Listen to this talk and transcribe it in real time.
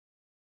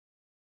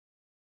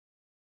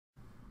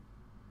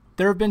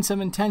There have been some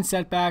intense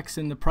setbacks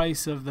in the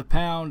price of the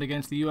pound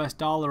against the US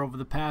dollar over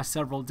the past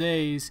several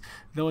days,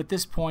 though at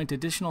this point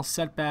additional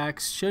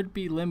setbacks should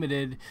be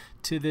limited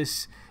to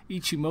this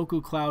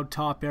Ichimoku cloud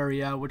top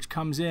area, which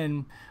comes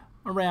in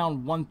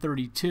around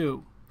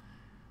 132.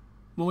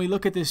 When we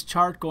look at this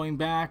chart going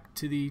back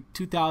to the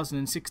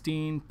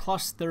 2016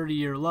 plus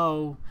 30-year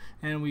low,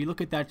 and we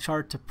look at that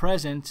chart to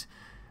present,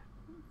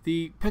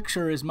 the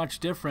picture is much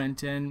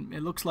different, and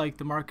it looks like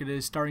the market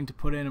is starting to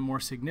put in a more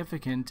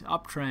significant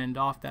uptrend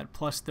off that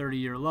plus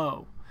 30-year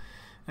low.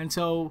 And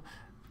so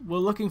we're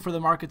looking for the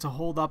market to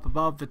hold up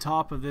above the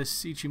top of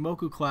this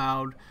Ichimoku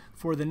cloud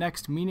for the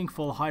next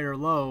meaningful higher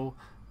low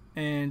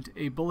and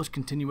a bullish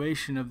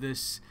continuation of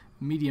this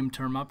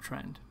medium-term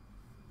uptrend.